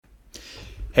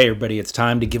Hey everybody, it's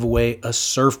time to give away a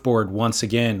surfboard once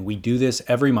again. We do this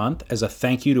every month as a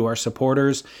thank you to our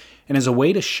supporters and as a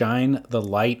way to shine the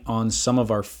light on some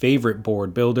of our favorite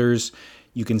board builders.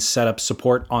 You can set up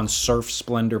support on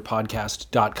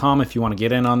surfsplendorpodcast.com if you want to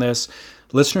get in on this.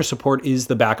 Listener support is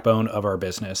the backbone of our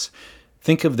business.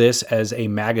 Think of this as a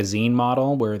magazine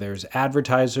model where there's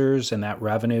advertisers and that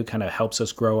revenue kind of helps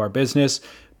us grow our business,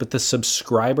 but the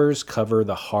subscribers cover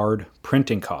the hard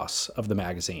printing costs of the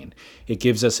magazine. It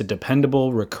gives us a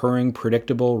dependable, recurring,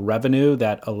 predictable revenue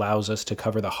that allows us to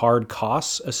cover the hard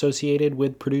costs associated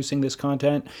with producing this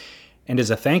content. And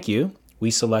as a thank you, we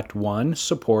select one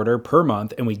supporter per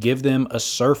month and we give them a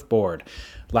surfboard.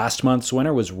 Last month's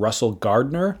winner was Russell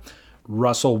Gardner.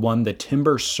 Russell won the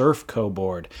Timber XOCoco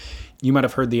board. You might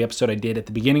have heard the episode I did at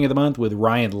the beginning of the month with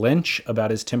Ryan Lynch about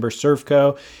his Timber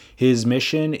XOCoco. His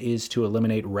mission is to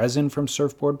eliminate resin from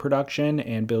surfboard production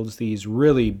and builds these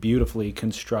really beautifully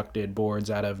constructed boards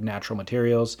out of natural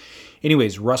materials.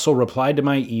 Anyways, Russell replied to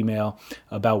my email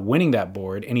about winning that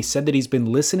board, and he said that he's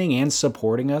been listening and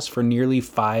supporting us for nearly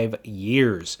 5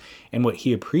 years. And what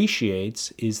he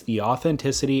appreciates is the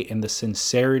authenticity and the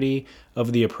sincerity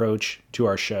of the approach to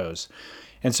our shows.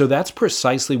 And so that's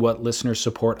precisely what listener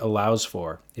support allows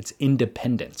for. It's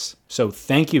independence. So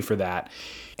thank you for that.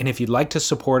 And if you'd like to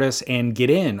support us and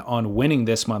get in on winning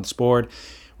this month's board,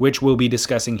 which we'll be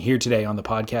discussing here today on the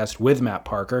podcast with Matt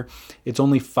Parker, it's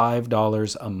only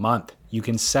 $5 a month. You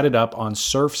can set it up on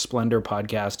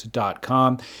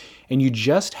surfsplendorpodcast.com, and you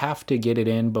just have to get it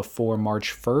in before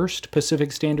March 1st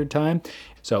Pacific Standard Time.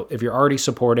 So if you're already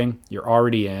supporting, you're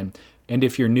already in. And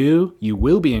if you're new, you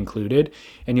will be included,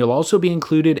 and you'll also be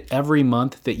included every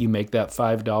month that you make that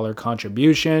 $5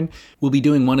 contribution. We'll be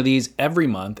doing one of these every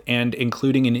month and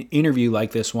including an interview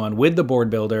like this one with the board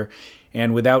builder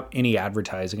and without any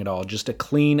advertising at all, just a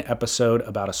clean episode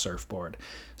about a surfboard.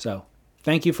 So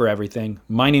thank you for everything.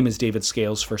 My name is David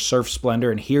Scales for Surf Splendor,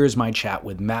 and here is my chat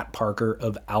with Matt Parker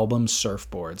of Album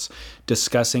Surfboards,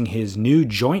 discussing his new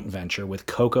joint venture with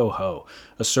XOCoco,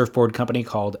 a surfboard company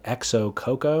called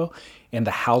XOCoco, and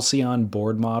the Halcyon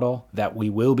board model that we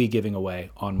will be giving away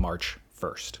on March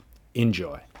 1st.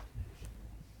 Enjoy.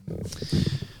 All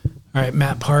right,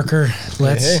 Matt Parker,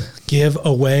 let's give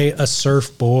away a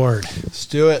surfboard. Let's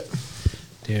do it.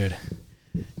 Dude,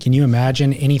 can you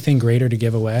imagine anything greater to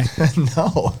give away?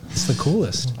 No. It's the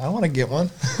coolest. I want to get one.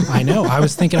 I know. I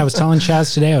was telling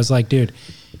Chaz today, I was like, dude,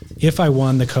 if I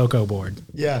won the XOCoco board,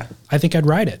 Yeah. I think I'd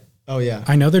ride it. Oh, yeah.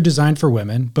 I know they're designed for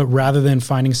women, but rather than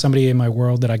finding somebody in my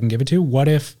world that I can give it to, what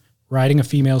if riding a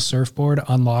female surfboard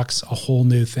unlocks a whole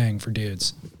new thing for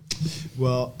dudes?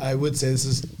 Well, I would say this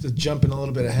is jumping a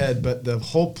little bit ahead, but the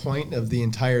whole point of the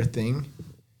entire thing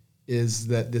is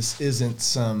that this isn't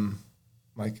some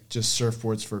like just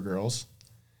surfboards for girls.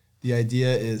 The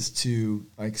idea is to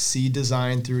like see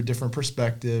design through a different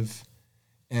perspective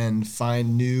and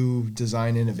find new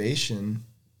design innovation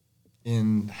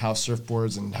in how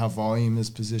surfboards and how volume is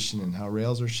positioned and how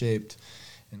rails are shaped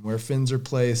and where fins are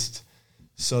placed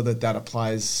so that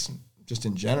applies just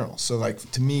in general. So like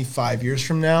to me, 5 years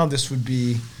from now, this would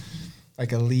be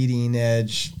like a leading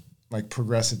edge, like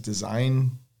progressive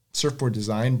design, surfboard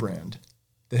design brand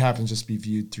that happens just to be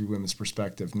viewed through women's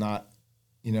perspective, not,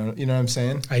 you know what I'm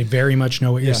saying? I very much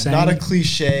know what you're saying. Not a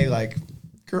cliche like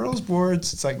girls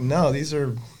boards. It's like, no, these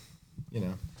are,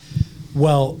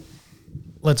 Well,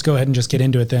 let's go ahead and just get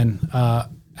into it then.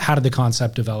 How did the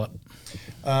concept develop?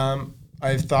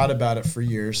 I've thought about it for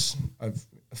years. I'm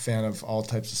a fan of all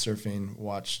types of surfing,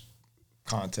 watched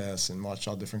contests and watched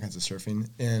all different kinds of surfing.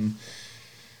 And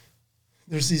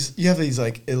you have these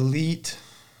like elite,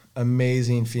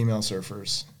 amazing female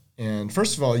surfers. And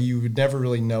first of all, you would never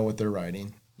really know what they're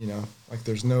riding. Like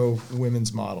there's no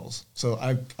women's models. So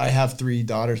I have 3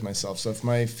 daughters myself. So if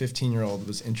my 15-year-old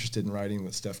was interested in riding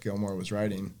what Steph Gilmore was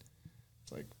riding,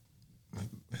 it's like,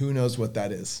 who knows what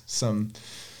that is? Some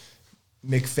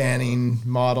Mick Fanning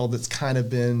model that's kind of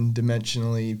been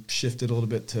dimensionally shifted a little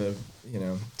bit to,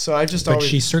 So I just But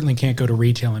she certainly can't go to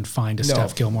retail and find a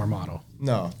Steph Gilmore model.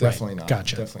 No, definitely not.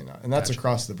 Gotcha. Definitely not. And that's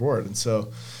across the board. And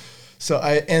so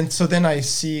then I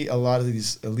see a lot of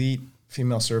these elite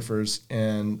female surfers,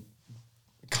 and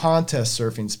contest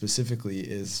surfing specifically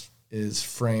is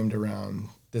framed around,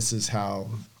 this is how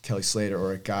Kelly Slater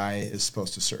or a guy is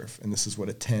supposed to surf, and this is what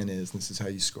a 10 is, and this is how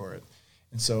you score it.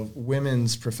 And so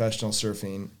women's professional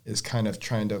surfing is kind of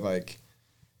trying to like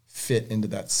fit into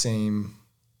that same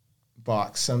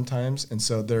box sometimes. And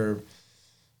so they're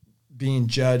being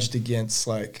judged against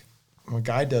like, well, a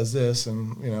guy does this,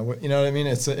 and you know what I mean.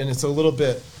 It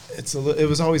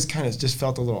was always kind of just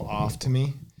felt a little off to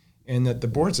me, and that the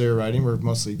boards they were riding were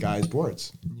mostly guys'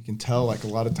 boards. You can tell, like, a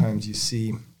lot of times you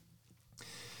see,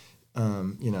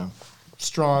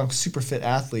 strong, super fit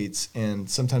athletes, and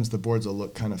sometimes the boards will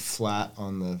look kind of flat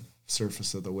on the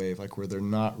surface of the wave, like where they're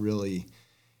not really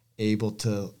able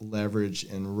to leverage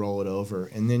and roll it over.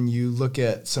 And then you look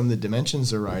at some of the dimensions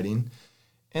they're riding,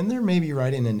 and they're maybe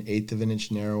riding an eighth of an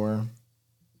inch narrower.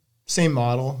 Same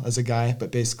model as a guy,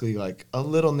 but basically like a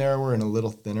little narrower and a little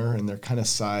thinner, and they're kind of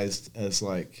sized as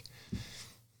like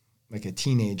a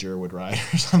teenager would ride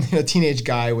or something, a teenage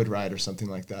guy would ride or something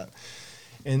like that.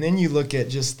 And then you look at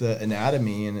just the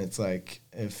anatomy, and it's like,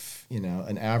 if,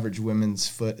 an average women's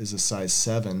foot is a size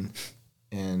 7,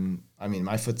 and I mean,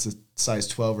 my foot's a size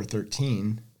 12 or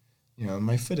 13,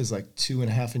 my foot is like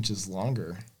 2.5 inches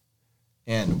longer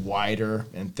and wider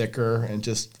and thicker and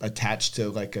just attached to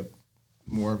like a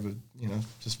more of a,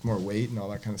 just more weight and all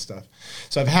that kind of stuff.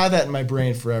 So I've had that in my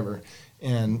brain forever,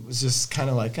 and was just kind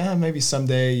of like, maybe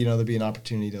someday, there'll be an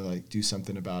opportunity to like do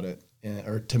something about it,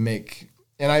 or to make.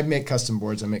 And I make custom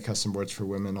boards. I make custom boards for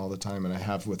women all the time, and I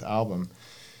have with Album.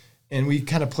 And we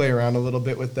kind of play around a little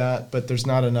bit with that, but there's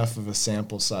not enough of a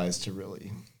sample size to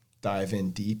really dive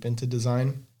in deep into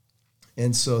design.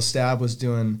 And so Stab was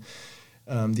doing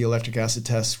the electric acid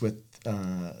test with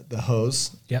the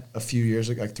hose a few years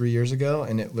ago, like 3 years ago,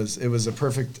 and it was a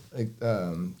perfect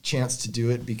chance to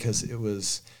do it, because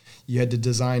you had to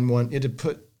design one, you had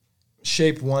to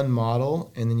shape one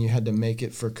model, and then you had to make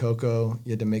it for Coco, you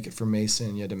had to make it for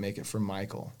Mason, you had to make it for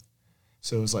Michael.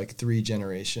 So it was like 3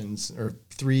 generations, or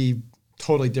 3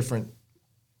 totally different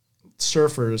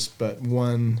surfers, but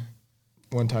one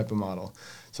type of model.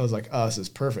 So I was like, this is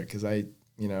perfect, because I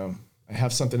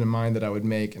have something in mind that I would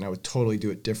make, and I would totally do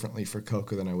it differently for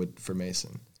Coco than I would for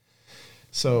Mason.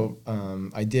 So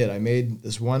I did. I made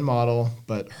this one model,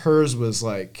 but hers was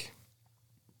like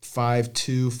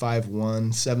 5'2", 5'1",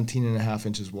 17.5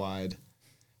 inches wide,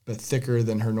 but thicker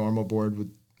than her normal board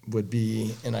would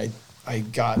be. And I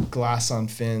got glass on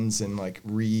fins and like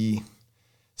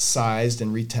re-sized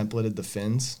and re-templated the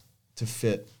fins to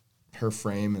fit her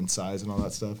frame and size and all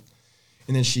that stuff.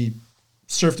 And then she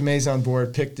surfed amazing on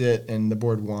board, picked it, and the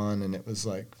board won. And it was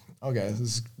like, okay, this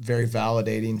is very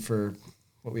validating for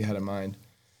what we had in mind.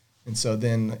 And so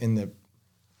then in the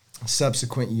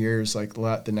subsequent years, like the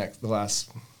last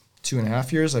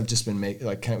 2.5 years, I've just been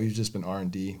we've just been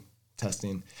R&D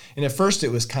testing. And at first it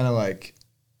was kind of like,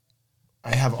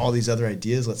 I have all these other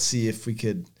ideas. Let's see if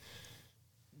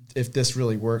this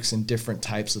really works in different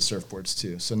types of surfboards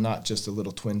too. So not just a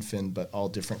little twin fin, but all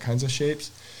different kinds of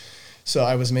shapes. So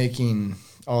I was making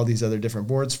all these other different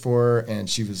boards for her, and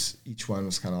each one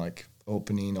was kind of like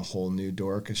opening a whole new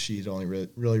door, because she had only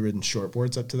really ridden short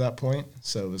boards up to that point.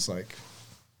 So it was like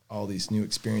all these new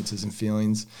experiences and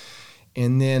feelings.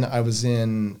 And then I was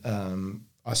in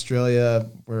Australia,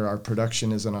 where our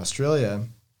production is in Australia.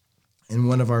 And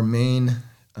one of our main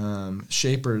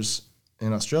shapers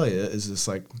in Australia is this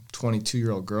like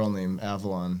 22-year-old girl named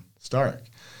Avalon Stark.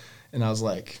 And I was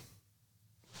like,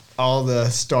 all the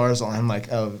stars on, I'm like,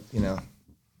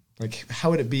 like how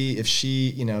would it be if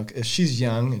if she's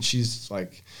young and she's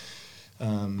like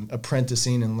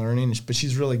apprenticing and learning, but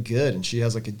she's really good, and she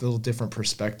has like a little different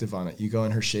perspective on it. You go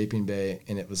in her shaping bay,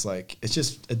 and it was like, it's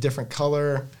just a different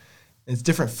color, it's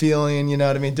different feeling, you know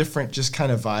what I mean? Different just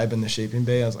kind of vibe in the shaping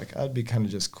bay. I was like, that'd be kind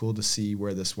of just cool to see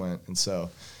where this went. And so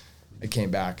I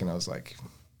came back and I was like,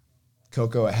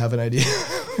 Coco, I have an idea.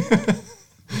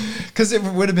 Because it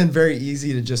would have been very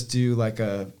easy to just do like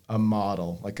a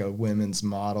model, like a women's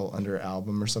model under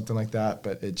Album or something like that.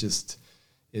 But it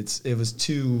was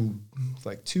too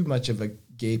much of a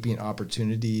gaping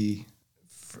opportunity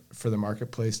for the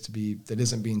marketplace that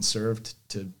isn't being served,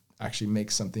 to actually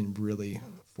make something really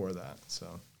for that.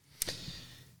 So,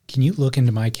 can you look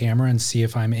into my camera and see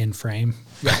if I'm in frame?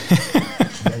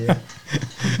 Yeah.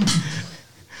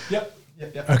 Yep.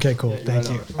 Okay, cool. Yeah, thank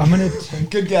you. I'm gonna take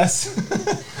good guess.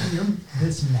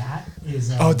 this mat is.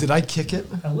 Did I kick it?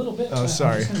 A little bit. Oh,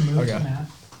 sorry. I'm just gonna move the mat.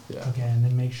 Yeah. Okay, and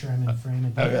then make sure I'm in frame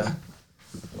again. Okay.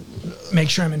 Make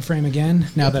sure I'm in frame again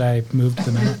now that I moved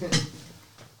the mat.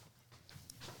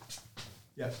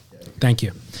 Yeah. Thank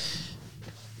you.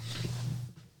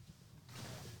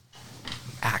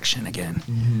 Action again.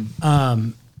 Mm-hmm.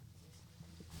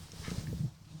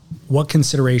 What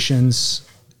considerations,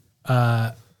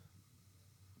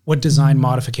 what design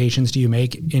modifications do you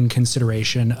make in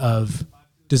consideration of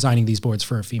designing these boards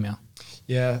for a female?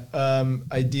 Yeah.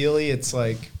 Ideally, it's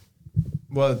like,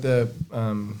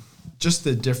 just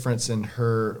the difference in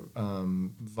her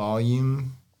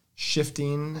volume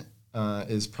shifting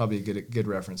is probably a good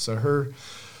reference. So her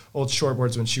old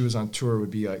shortboards when she was on tour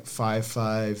would be like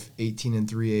 5.5, 18 and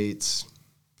 3/8,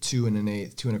 2 and an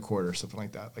eighth, 2 1/4, something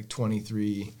like that, like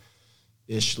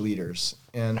 23-ish liters.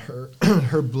 And her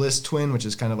her Bliss twin, which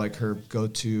is kind of like her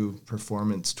go-to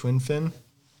performance twin fin,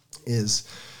 is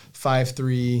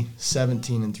 5.3,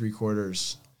 17 and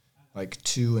 3/4, like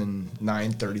 2 and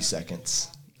 9/30 seconds.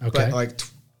 Okay. But like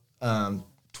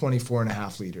 24 and a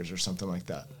half liters or something like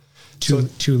that.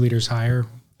 Two liters higher.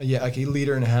 Yeah, like 1.5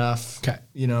 liters, Okay.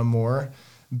 More.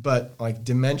 But like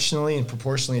dimensionally and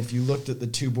proportionally, if you looked at the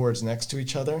two boards next to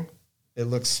each other, it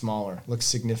looks smaller, looks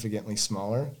significantly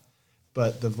smaller,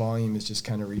 but the volume is just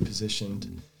kind of repositioned.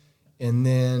 And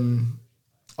then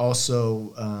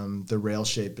also the rail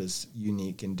shape is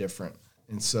unique and different.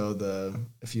 And so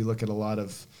if you look at a lot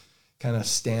of kind of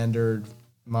standard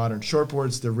modern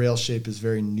shortboards, the rail shape is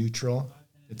very neutral.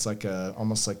 It's like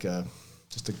almost like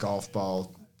just a golf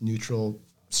ball neutral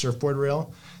surfboard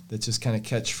rail that's just kind of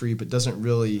catch free, but doesn't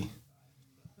really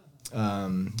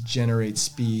generate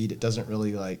speed. It doesn't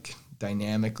really like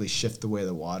dynamically shift the way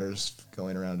the water's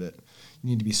going around it. You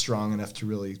need to be strong enough to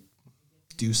really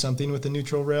do something with the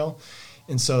neutral rail.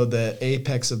 And so the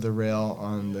apex of the rail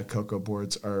on the XOCoco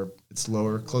boards it's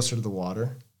lower, closer to the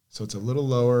water. So it's a little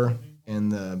lower,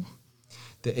 and the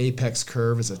apex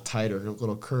curve is a tighter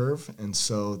little curve. And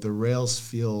so the rails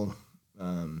feel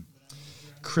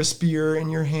crispier in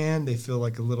your hand. They feel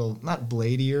like a little, not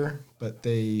bladier, but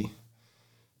they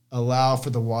allow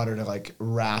for the water to like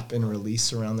wrap and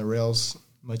release around the rails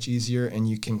much easier. And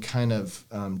you can kind of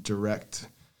direct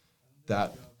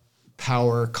that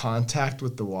power contact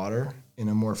with the water in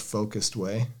a more focused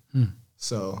way.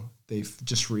 So they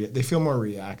feel more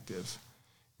reactive.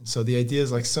 And so the idea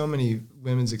is, like, so many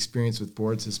women's experience with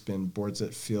boards has been boards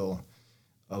that feel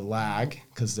a lag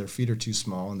because their feet are too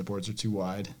small and the boards are too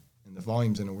wide and the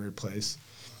volume's in a weird place.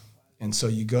 And so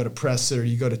you go to press it or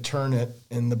you go to turn it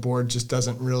and the board just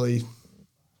doesn't really,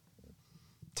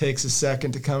 takes a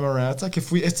second to come around. It's like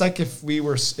if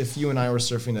you and I were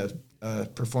surfing a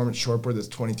performance shortboard that's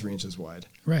 23 inches wide.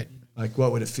 Right. Like,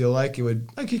 what would it feel like? It would,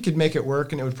 like, you could make it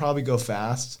work and it would probably go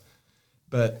fast,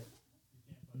 but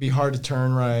be hard to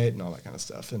turn right and all that kind of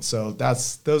stuff. And so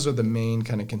those are the main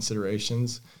kind of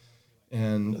considerations.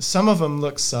 And some of them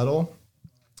look subtle.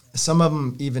 Some of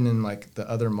them, even in like the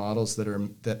other models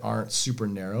that aren't super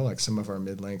narrow, like some of our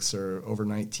mid lengths are over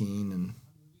 19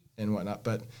 and whatnot.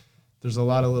 But there's a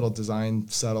lot of little design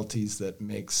subtleties that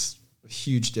makes a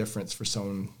huge difference for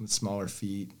someone with smaller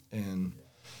feet and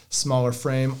smaller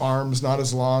frame, arms not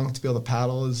as long to be able to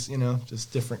paddle, as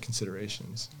just different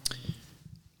considerations.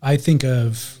 I think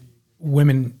of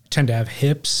women tend to have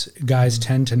hips. Guys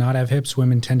tend to not have hips.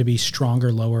 Women tend to be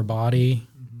stronger lower body.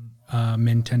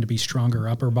 Men tend to be stronger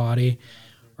upper body.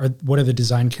 What are the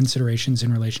design considerations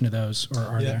in relation to those, or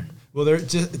are there? Well, they're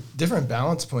just different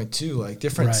balance point too, like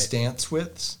different stance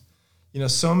widths.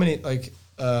 So many, like,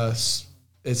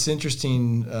 it's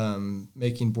interesting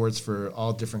making boards for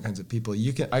all different kinds of people.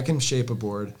 I can shape a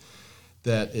board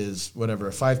that is whatever,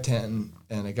 a 5'10",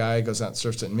 and a guy goes out and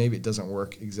surfs it, and maybe it doesn't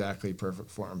work exactly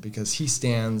perfect for him because he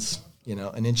stands,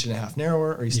 1.5 inches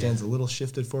narrower, or he stands a little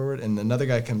shifted forward, and another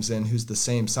guy comes in who's the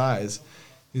same size,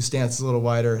 who stands a little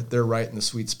wider. They're right in the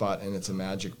sweet spot, and it's a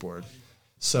magic board.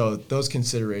 So those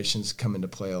considerations come into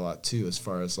play a lot too, as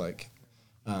far as like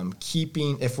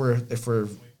keeping, if we're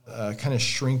kind of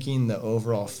shrinking the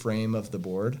overall frame of the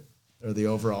board or the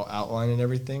overall outline and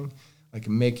everything, like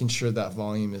making sure that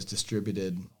volume is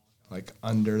distributed like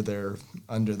under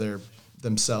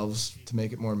themselves to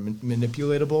make it more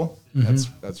manipulatable.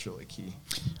 Mm-hmm. That's really key.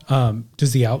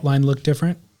 Does the outline look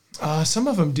different? Some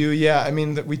of them do, yeah. I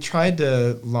mean, we tried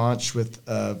to launch with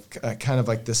a kind of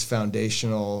like this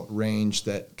foundational range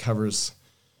that covers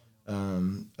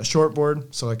a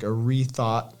shortboard, so like a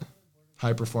rethought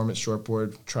high-performance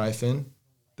shortboard tri-fin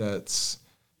that's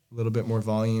a little bit more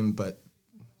volume but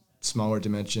smaller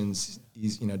dimensions,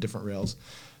 different rails.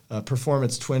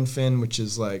 Performance twin fin, which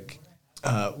is like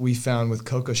we found with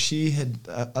Coco, she had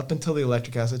up until the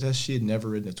electric acid test, she had never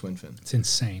ridden a twin fin. It's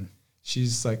insane.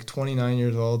 She's like 29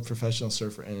 years old, professional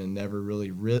surfer, and had never really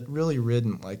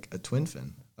ridden like a twin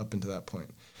fin up until that point.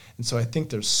 And so I think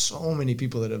there's so many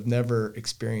people that have never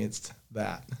experienced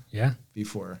that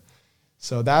before.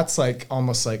 So that's like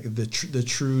almost like the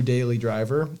true daily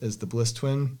driver is the Bliss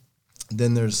twin.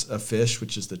 Then there's a fish,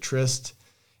 which is the Trist.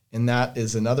 And that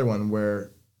is another one where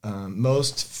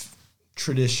most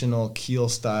traditional keel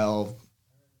style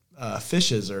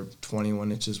fishes are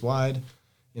 21 inches wide,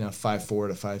 5'4"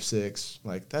 to 5'6".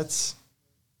 Like, that's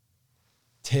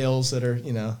tails that are,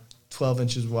 12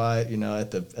 inches wide,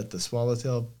 at the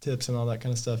swallowtail tips and all that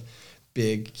kind of stuff.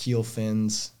 big keel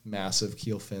fins, massive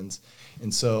keel fins.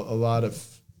 And so a lot of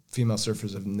female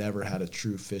surfers have never had a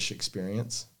true fish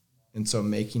experience. And so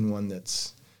making one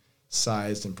that's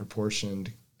sized and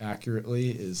proportioned accurately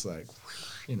is like,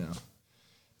 you know,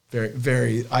 very,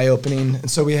 very eye-opening.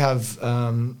 And so we have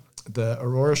the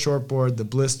Aurora shortboard, the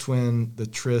Bliss Twin, the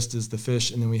Trist is the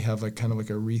fish, and then we have like kind of like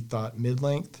a rethought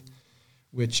mid-length,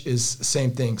 which is the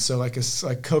same thing. So like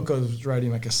Coco's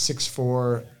riding like a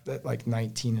 6'4" at like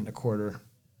 19 and a quarter,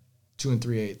 2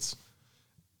 3/8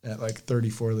 at like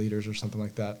 34 liters or something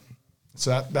like that.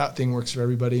 So that thing works for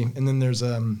everybody. And then there's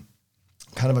kind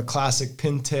of a classic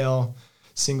pintail,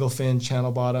 single fin,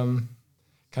 channel bottom,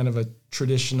 kind of a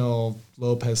traditional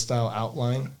Lopez style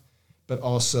outline, but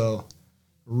also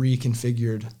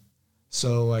reconfigured.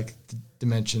 So like the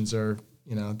dimensions are,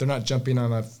 you know, they're not jumping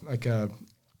on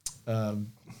a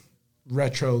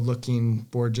retro looking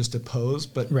board just to pose,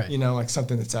 but right. You know, like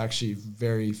something that's actually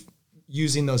very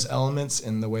using those elements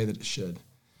in the way that it should.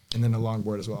 And then a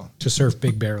longboard as well. To surf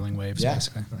big barreling waves,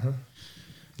 basically. Uh-huh.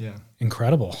 Yeah.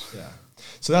 Incredible. Yeah.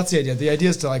 So that's the idea. The idea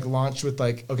is to like launch with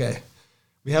like, okay,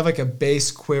 we have like a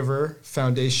base quiver,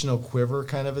 foundational quiver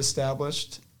kind of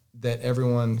established that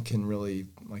everyone can really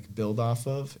like build off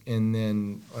of. And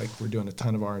then like we're doing a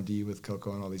ton of R&D with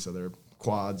Coco and all these other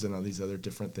quads and all these other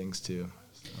different things too.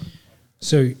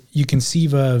 So you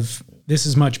conceive of, this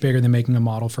is much bigger than making a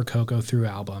model for Coco through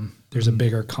album. There's a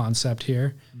bigger concept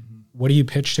here. What do you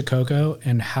pitch to Coco,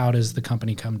 and how does the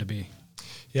company come to be?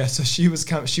 Yeah, so she was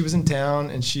in town,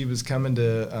 and she was coming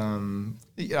to.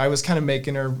 I was kind of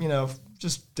making her, you know,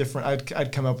 just different.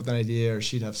 I'd come up with an idea, or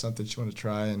she'd have something she wanted to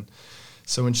try, and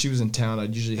so when she was in town,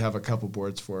 I'd usually have a couple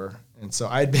boards for her, and so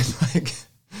I'd been like,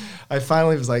 I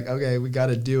finally was like, okay, we got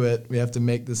to do it. We have to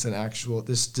make this an actual.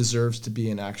 This deserves to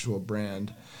be an actual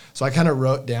brand. So I kind of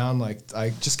wrote down, like, I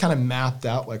just kind of mapped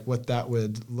out like what that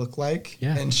would look like.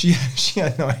 Yeah. And she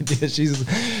had no idea.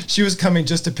 She was coming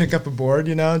just to pick up a board,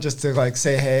 you know, just to like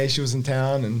say hey. She was in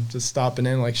town and just stopping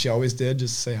in like she always did,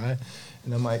 just to say hi.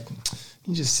 And I'm like,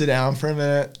 you just sit down for a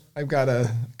minute. I've got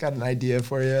an idea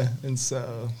for you. And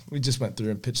so we just went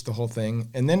through and pitched the whole thing.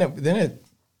 And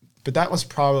but that was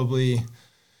probably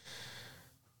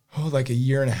like a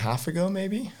year and a half ago,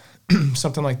 maybe.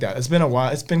 Something like that. It's been a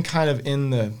while. It's been kind of in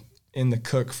the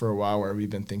cook for a while, where we've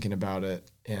been thinking about it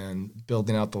and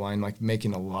building out the line, like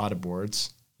making a lot of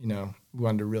boards. You know, we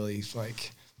wanted to really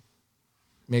like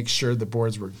make sure the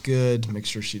boards were good, make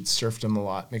sure she'd surfed them a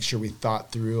lot, make sure we thought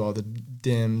through all the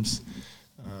dims,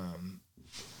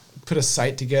 put a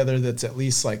site together that's at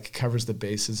least like covers the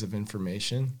bases of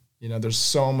information. You know, there's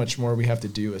so much more we have to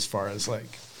do as far as like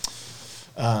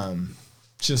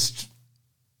just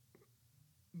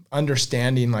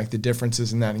understanding like the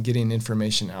differences in that and getting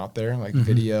information out there, like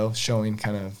video showing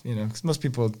kind of, you know, because most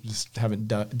people just haven't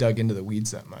dug into the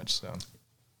weeds that much. So,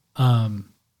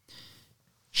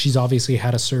 she's obviously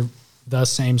had the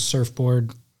same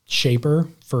surfboard shaper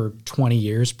for 20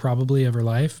 years probably of her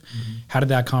life. How did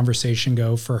that conversation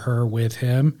go for her with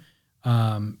him?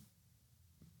 How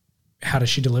does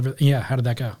she deliver? Yeah. How did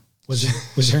that go? Was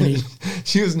there any?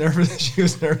 She was nervous. She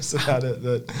was nervous about it.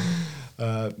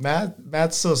 That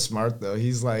Matt's so smart though.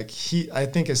 He's like, I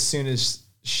think as soon as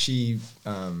she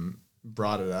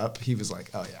brought it up, he was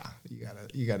like, oh yeah,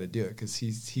 you gotta do it, because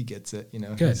he gets it. You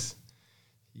know. Good.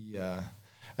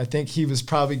 I think he was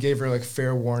probably gave her like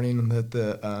fair warning that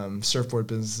the surfboard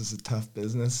business is a tough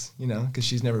business, you know, because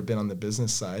she's never been on the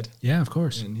business side. Yeah, of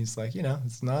course. And he's like, you know,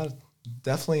 it's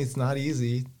not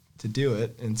easy to do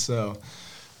it. And so,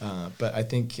 but I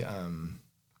think,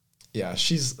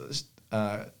 she's,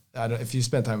 I don't, if you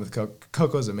spend time with Coco,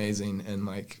 Coco's amazing and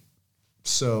like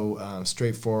so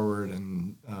straightforward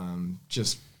and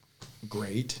just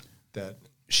great that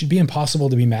she'd be impossible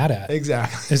to be mad at.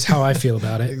 Exactly. Is how I feel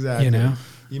about it. Exactly. You know,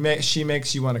 she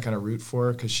makes you want to kind of root for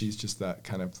her, because she's just that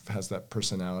kind of has that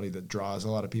personality that draws a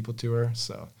lot of people to her.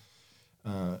 So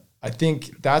I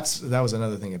think that was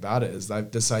another thing about it, is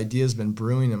that this idea has been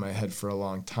brewing in my head for a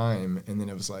long time, and then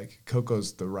it was like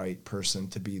Coco's the right person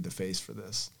to be the face for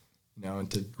this. You know,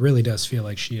 and to really does feel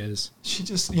like she is. She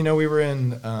just, you know, we were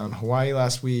in Hawaii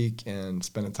last week and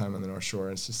spending time on the North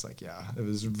Shore. It's just like, yeah, it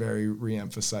was very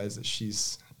reemphasized that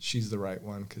she's the right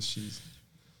one, because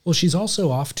she's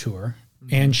also off tour,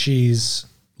 and she's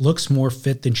looks more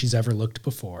fit than she's ever looked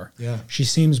before. Yeah, she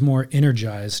seems more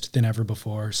energized than ever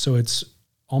before. So it's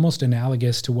almost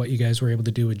analogous to what you guys were able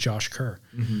to do with Josh Kerr,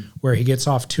 where he gets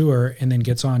off tour and then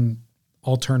gets on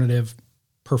alternative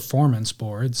performance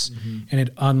boards and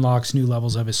it unlocks new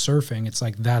levels of his surfing, it's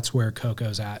like that's where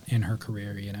Coco's at in her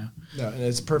career, you know? No, and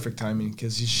it's perfect timing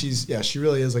because she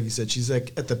really is, like you said, she's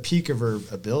like at the peak of her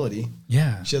ability.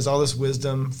 Yeah. She has all this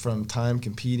wisdom from time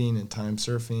competing and time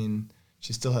surfing.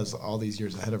 She still has all these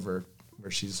years ahead of her where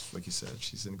she's, like you said,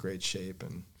 she's in great shape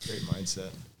and great mindset.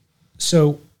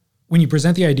 So when you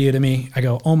present the idea to me, I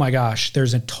go, oh my gosh,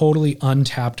 there's a totally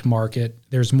untapped market.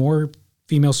 There's more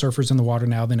female surfers in the water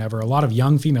now than ever. A lot of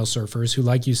young female surfers who,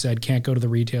 like you said, can't go to the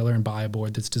retailer and buy a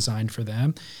board that's designed for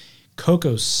them.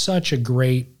 Coco's such a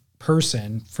great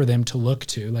person for them to look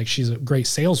to. Like, she's a great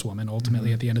saleswoman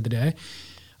ultimately at the end of the day.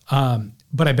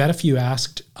 But I bet if you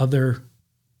asked other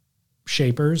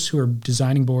shapers who are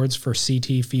designing boards for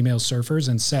CT female surfers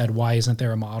and said, why isn't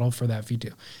there a model for that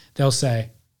V2? They'll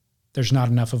say, there's not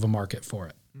enough of a market for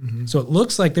it. So it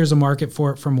looks like there's a market for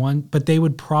it from one, but they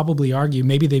would probably argue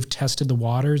maybe they've tested the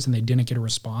waters and they didn't get a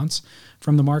response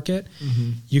from the market.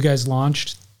 You guys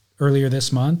launched earlier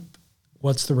this month.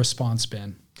 What's the response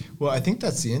been? Well, I think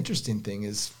that's the interesting thing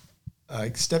is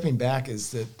stepping back is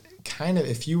that kind of,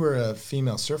 if you were a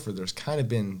female surfer, there's kind of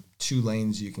been two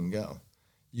lanes you can go.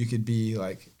 You could be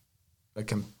like,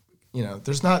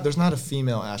 there's not a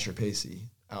female Asher Pacey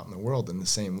out in the world in the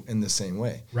same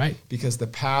way. Right. Because the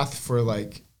path for,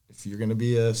 like, if you're going to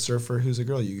be a surfer who's a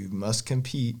girl, you must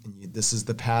compete. And this is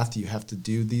the path. You have to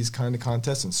do these kind of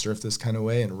contests and surf this kind of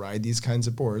way and ride these kinds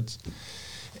of boards.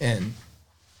 And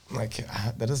like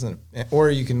that doesn't, or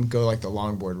you can go like the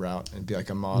longboard route and be like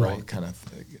a model kind of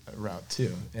route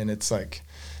too. And it's like,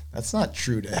 that's not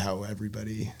true to how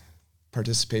everybody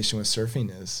participation with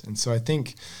surfing is. And so I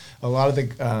think a lot of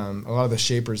the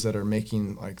shapers that are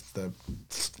making like the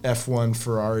F1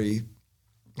 Ferrari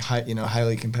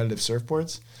highly competitive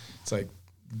surfboards, it's like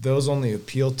those only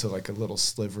appeal to like a little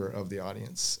sliver of the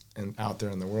audience and out there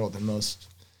in the world. And most,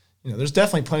 there's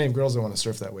definitely plenty of girls that want to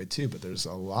surf that way too, but there's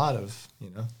a lot of,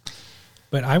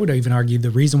 But I would even argue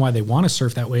the reason why they want to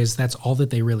surf that way is that's all that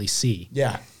they really see.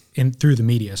 Yeah. Through the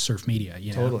media, surf media,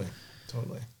 Totally.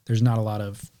 There's not a lot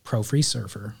of pro free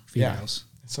surfer females.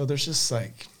 Yeah. So there's just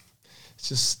like, it's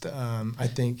just, I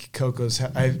think Coco's,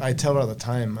 I tell her all the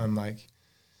time, I'm like,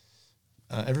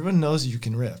 everyone knows you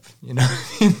can rip,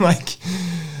 like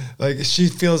she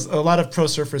feels, a lot of pro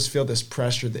surfers feel this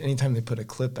pressure that anytime they put a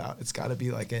clip out, it's got to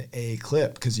be like a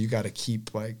clip because you got to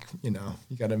keep like, you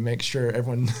got to make sure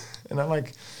everyone, and I'm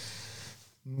like,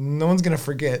 no one's going to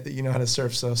forget that you know how to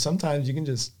surf. So sometimes you can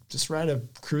just ride a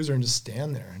cruiser and just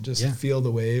stand there and just feel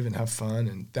the wave and have fun.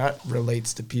 And that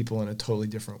relates to people in a totally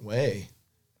different way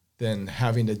than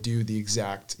having to do the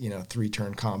exact,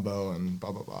 3-turn combo and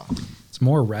blah, blah, blah. It's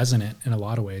more resonant in a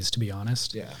lot of ways, to be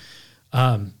honest. Yeah.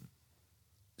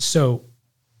 So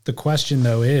the question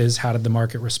though is, how did the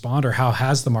market respond, or how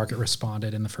has the market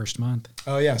responded in the first month?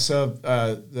 Oh yeah. So,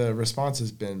 the response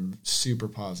has been super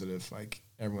positive. Like,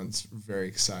 everyone's very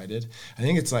excited. I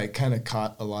think it's like kind of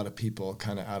caught a lot of people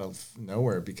kind of out of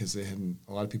nowhere because a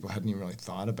lot of people hadn't even really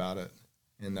thought about it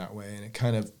in that way. And it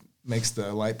kind of makes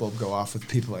the light bulb go off with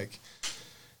people like,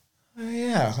 oh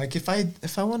yeah, like if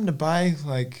I wanted to buy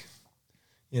like,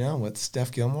 what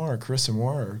Steph Gilmore or Carissa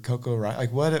Moore or Coco, right?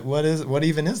 Like what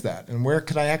even is that? And where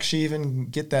could I actually even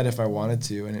get that if I wanted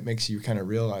to? And it makes you kind of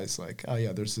realize like, oh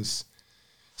yeah, there's this.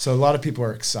 So a lot of people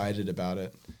are excited about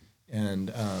it.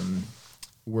 And,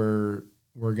 we're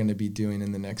going to be doing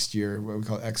in the next year what we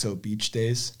call XO Beach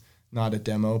Days, not a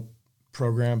demo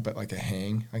program, but like a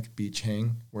hang, like a beach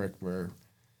hang where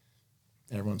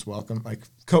everyone's welcome. Like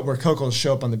where Coco will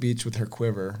show up on the beach with her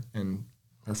quiver and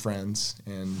her friends.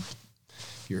 And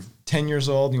if you're 10 years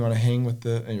old and you want to hang with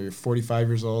and you're 45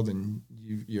 years old and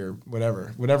you're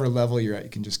whatever level you're at, you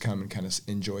can just come and kind of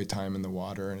enjoy time in the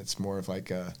water. And it's more of like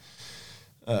a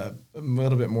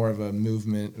little bit more of a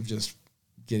movement of just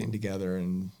getting together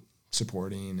and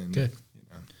supporting and good.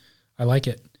 I like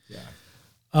it. Yeah.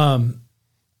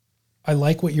 I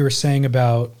like what you were saying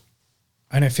about,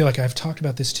 and I feel like I've talked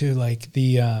about this too, like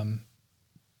the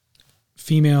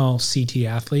female CT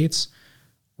athletes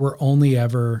were only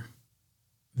ever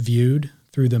viewed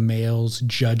through the male's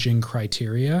judging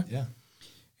criteria. Yeah.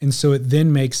 And so it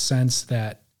then makes sense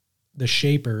that the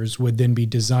shapers would then be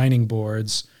designing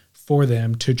boards for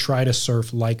them to try to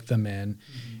surf like the men.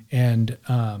 And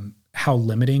how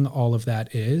limiting all of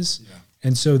that is. Yeah.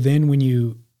 And so then when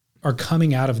you are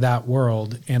coming out of that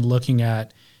world and looking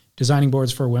at designing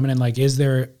boards for women and like, is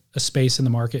there a space in the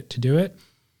market to do it?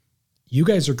 You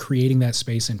guys are creating that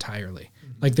space entirely.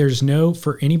 Like there's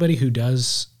for anybody who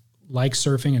does like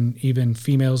surfing and even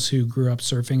females who grew up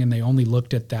surfing and they only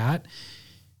looked at that,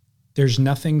 there's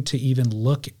nothing to even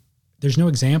look there's no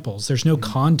examples. There's no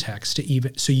context to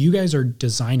even. So you guys are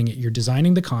designing it. You're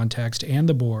designing the context and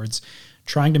the boards,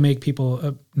 trying to make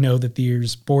people know that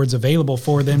there's boards available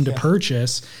for them to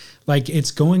purchase. Like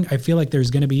I feel like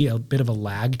there's going to be a bit of a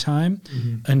lag time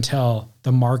until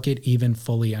the market even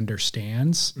fully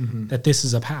understands that this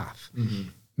is a path.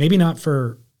 Maybe not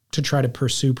to try to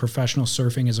pursue professional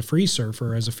surfing as a free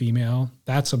surfer, as a female.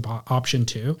 That's an option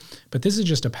too. But this is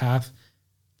just a path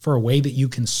for a way that you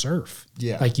can surf.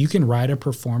 Yeah. Like you can ride a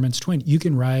performance twin. You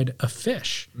can ride a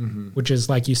fish, which is,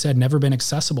 like you said, never been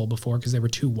accessible before because they were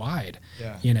too wide.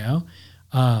 Yeah. You know?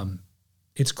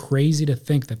 It's crazy to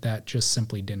think that just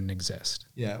simply didn't exist.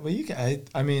 Yeah. Well,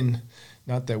 I mean,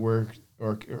 not that or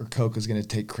Coco is going to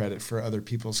take credit for other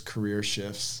people's career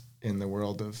shifts in the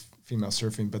world of female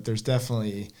surfing, but there's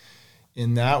definitely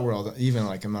in that world, even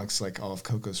like amongst like all of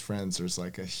Coco's friends, there's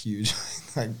like a huge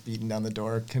like beating down the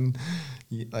door.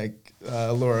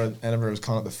 Laura Enever was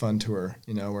calling it the fun tour,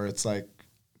 you know, where it's like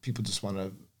people just want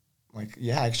to I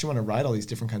actually want to ride all these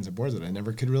different kinds of boards that I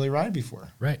never could really ride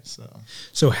before. Right. So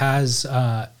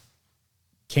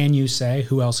can you say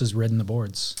who else has ridden the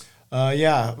boards?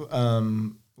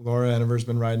 Laura Enever's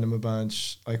been riding them a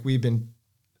bunch. Like we've been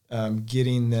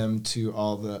getting them to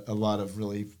a lot of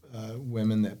really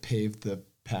women that paved the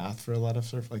path for a lot of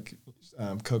surf. Like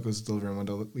Coco's delivering one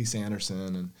to Lisa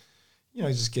Anderson, and you know,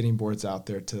 just getting boards out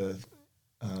there to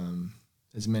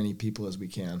as many people as we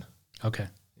can. Okay.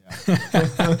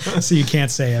 Yeah. So you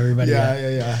can't say everybody.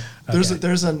 Yeah. Okay.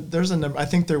 There's a number. I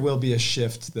think there will be a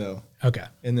shift though. Okay.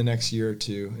 In the next year or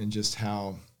two, in just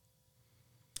who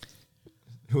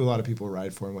a lot of people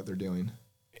ride for and what they're doing.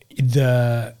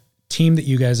 The team that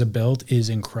you guys have built is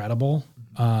incredible.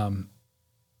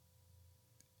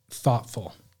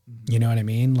 Thoughtful. You know what I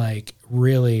mean? Like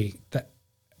really,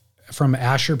 from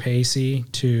Asher Pacey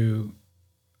to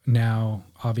now,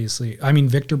 obviously, I mean,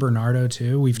 Victor Bernardo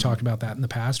too. We've talked about that in the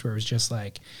past where it was just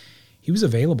like, he was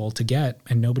available to get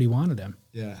and nobody wanted him.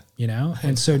 Yeah. You know?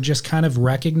 And so just kind of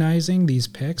recognizing these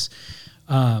picks,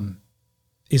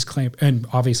 is claim, and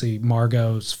obviously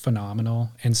Margot's phenomenal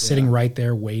and sitting right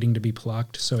there waiting to be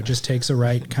plucked. So it just takes a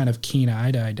right kind of keen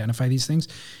eye to identify these things.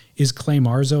 Is Clay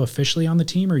Marzo officially on the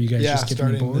team, or are you guys just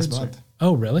getting the boards? This month.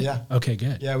 Oh, really? Yeah. Okay,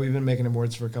 good. Yeah, we've been making the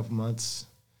boards for a couple months.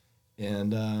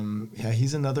 And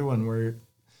he's another one where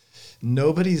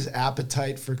nobody's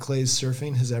appetite for Clay's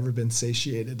surfing has ever been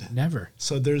satiated. Never.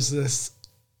 So there's this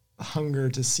hunger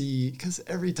to see, because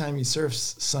every time he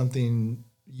surfs, something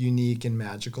unique and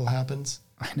magical happens.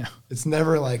 I know. It's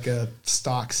never like a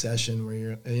stock session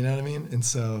where you know what I mean? And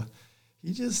so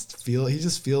he just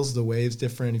feels the waves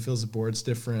different. He feels the boards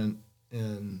different.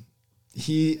 And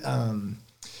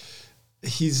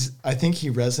I think he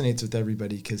resonates with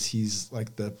everybody because he's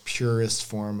like the purest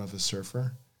form of a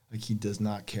surfer. Like he does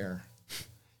not care.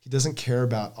 He doesn't care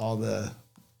about all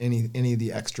any of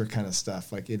the extra kind of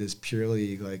stuff. Like it is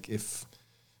purely like if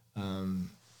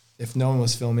no one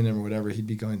was filming him or whatever, he'd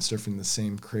be going surfing the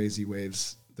same crazy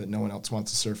waves that no one else wants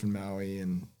to surf in Maui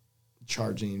and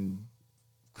charging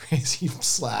crazy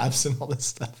slabs and all this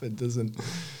stuff. It doesn't.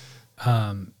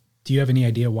 Do you have any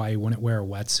idea why he wouldn't wear a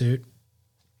wetsuit?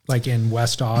 Like in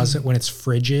West Oz, when it's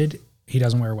frigid, he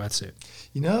doesn't wear a wetsuit.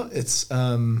 You know, it's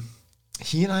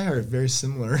he and I are very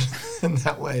similar in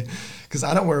that way, because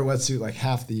I don't wear a wetsuit like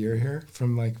half the year here,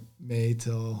 from like May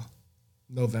till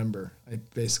November. I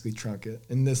basically trunk it.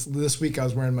 And this week I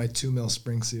was wearing my 2 mil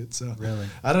spring suit. So really,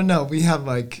 I don't know. We have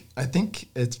I think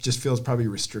it just feels probably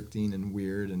restricting and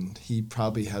weird, and he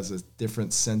probably has a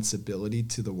different sensibility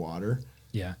to the water.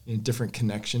 Yeah, a different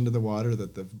connection to the water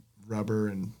that the rubber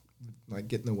and like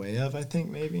get in the way of, I think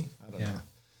maybe. I don't know.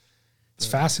 It's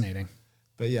fascinating.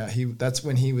 But yeah, that's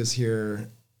when he was here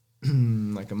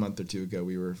like a month or two ago.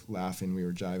 We were laughing, we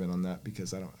were jiving on that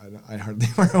because I hardly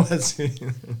wear a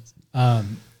wetsuit.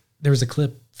 There was a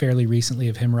clip fairly recently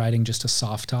of him riding just a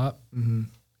soft top. Mm-hmm.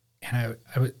 And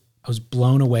I was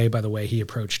blown away by the way he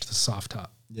approached the soft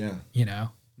top. Yeah. You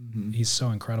know, he's so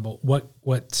incredible.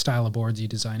 What style of boards are you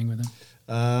designing with him?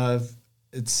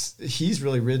 He's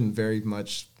really ridden very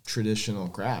much traditional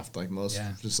craft, like most,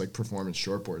 just like performance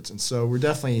shortboards. And so we're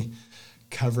definitely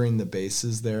covering the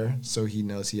bases there, so he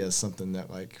knows he has something that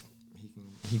like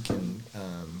he can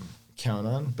count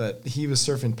on. But he was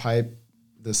surfing pipe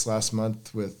this last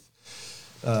month with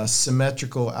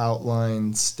symmetrical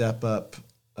outline step up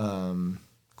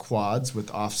quads with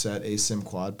offset asim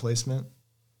quad placement.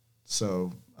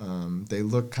 So they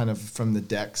look kind of from the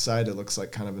deck side, it looks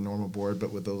like kind of a normal board,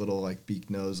 but with a little like beak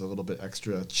nose, a little bit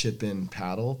extra chip in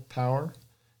paddle power,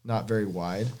 not very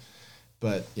wide,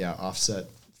 but yeah, offset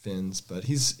fins, but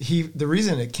the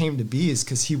reason it came to be is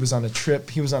because he was on a trip.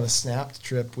 He was on a snapped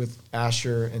trip with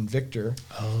Asher and Victor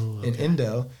in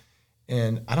Indo,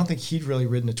 and I don't think he'd really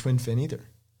ridden a twin fin either.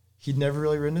 He'd never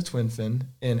really ridden a twin fin,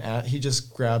 and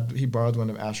he borrowed one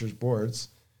of Asher's boards,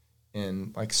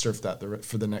 and like surfed that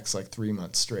for the next like 3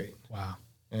 months straight. Wow.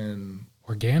 And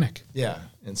organic. Yeah,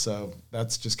 and so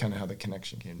that's just kind of how the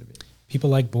connection came to be. People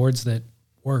like boards that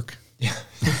work. Yeah,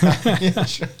 yeah,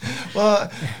 sure.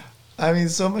 Well, I mean,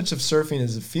 so much of surfing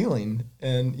is a feeling,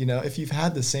 and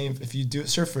if you do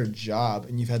surf for a job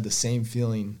and you've had the same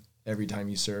feeling every time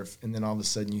you surf, and then all of a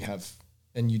sudden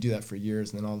you do that for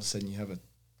years, and then all of a sudden you have a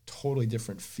totally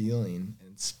different feeling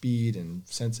and speed and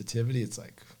sensitivity. It's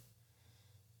like,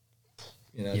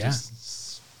 yeah,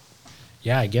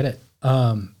 I get it.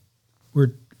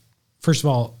 First of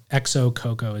all,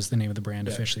 XOCoco is the name of the brand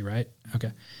officially, right?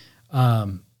 Okay.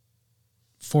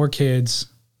 4 kids,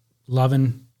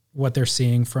 loving what they're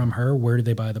seeing from her. Where do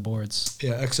they buy the boards?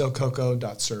 Yeah,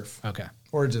 XOCoco.surf. Okay.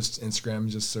 Or just Instagram,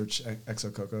 just search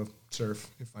XOCoco surf.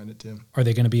 You find it too. Are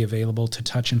they going to be available to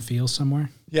touch and feel somewhere?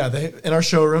 Yeah, in our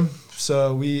showroom.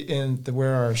 So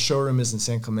where our showroom is in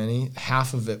San Clemente,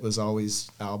 half of it was always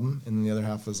album, and then the other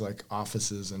half was like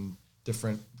offices and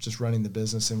different, just running the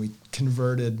business. And we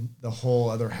converted the whole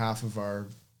other half of our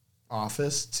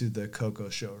office to the Coco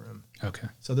showroom. Okay.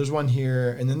 So there's one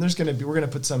here, and then we're going to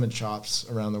put some in shops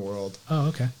around the world. Oh,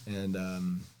 okay. And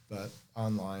but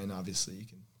online, obviously,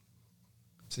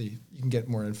 you can get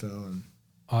more info. And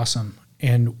awesome.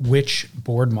 And which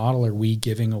board model are we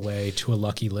giving away to a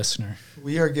lucky listener?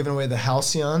 We are giving away the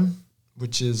Halcyon,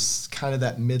 which is kind of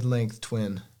that mid-length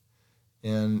twin.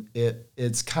 And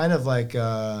it's kind of like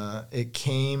it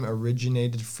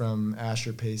originated from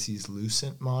Asher Pacey's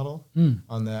Lucent model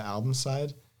on the album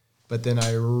side, but then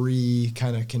I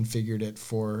kind of configured it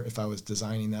for if I was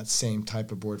designing that same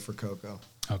type of board for Coco.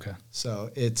 Okay.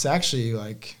 So it's actually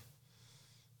like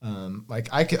I'm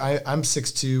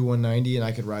 6'2", 190, and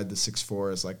I could ride the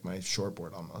 6'4" as like my short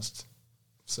board almost.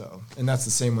 So, and that's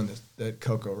the same one that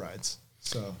Coco rides.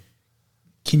 So.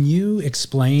 Can you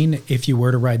explain, if you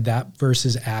were to ride that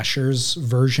versus Asher's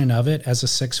version of it as a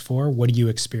 6'4", what do you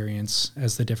experience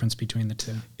as the difference between the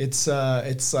two? It's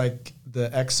like the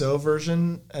XO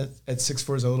version at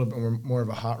 6'4" is a little bit more of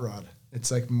a hot rod.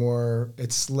 It's like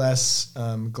it's less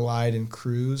glide and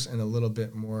cruise, and a little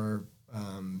bit more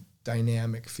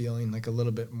dynamic feeling, like a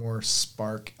little bit more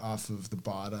spark off of the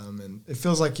bottom, and it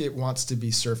feels like it wants to be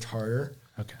surfed harder.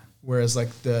 Okay. Whereas like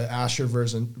the Asher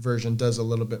version does a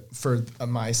little bit, for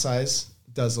my size,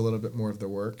 does a little bit more of the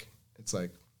work. It's like,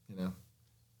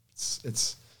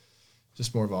 it's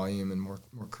just more volume and more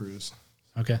cruise.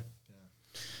 Okay. Yeah.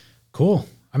 Cool.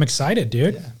 I'm excited,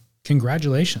 dude. Yeah.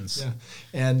 Congratulations. Yeah.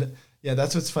 And yeah,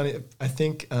 that's what's funny. I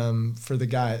think for the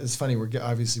guy, it's funny. We're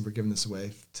giving this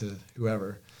away to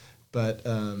whoever, but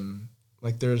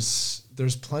like there's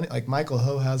plenty. Like Michael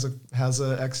Ho has a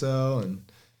XO, and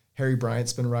Harry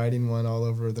Bryant's been riding one all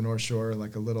over the North Shore,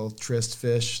 like a little tryst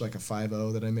fish, like a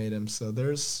 5.0 that I made him. So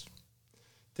there's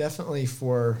definitely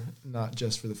not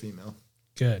just for the female.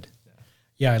 Good.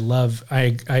 Yeah,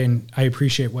 I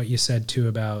appreciate what you said too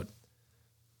about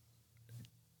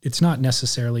it's not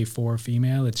necessarily for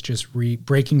female. It's just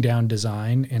breaking down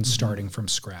design and starting from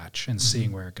scratch and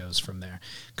seeing where it goes from there.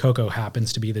 Coco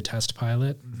happens to be the test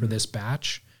pilot for this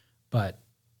batch, but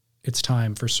it's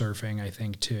time for surfing, I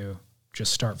think, to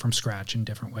just start from scratch in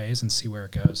different ways and see where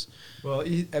it goes. Well,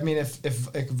 I mean,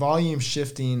 if volume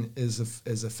shifting is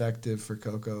effective for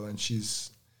Coco, and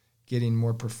she's getting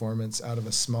more performance out of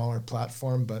a smaller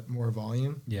platform but more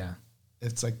volume,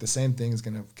 it's like the same thing is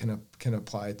can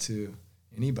apply to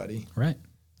anybody, right?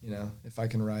 If I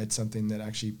can ride something that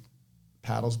actually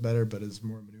paddles better but is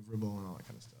more maneuverable and all that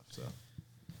kind of stuff. So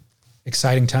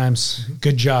exciting times.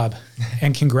 Good job,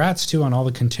 and congrats too on all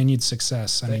the continued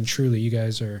success. I mean, truly, you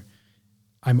guys are.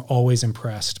 I'm always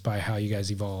impressed by how you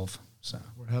guys evolve. So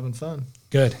we're having fun.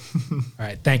 Good. All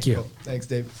right. Thank you. Cool. Thanks,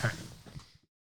 Dave. All right.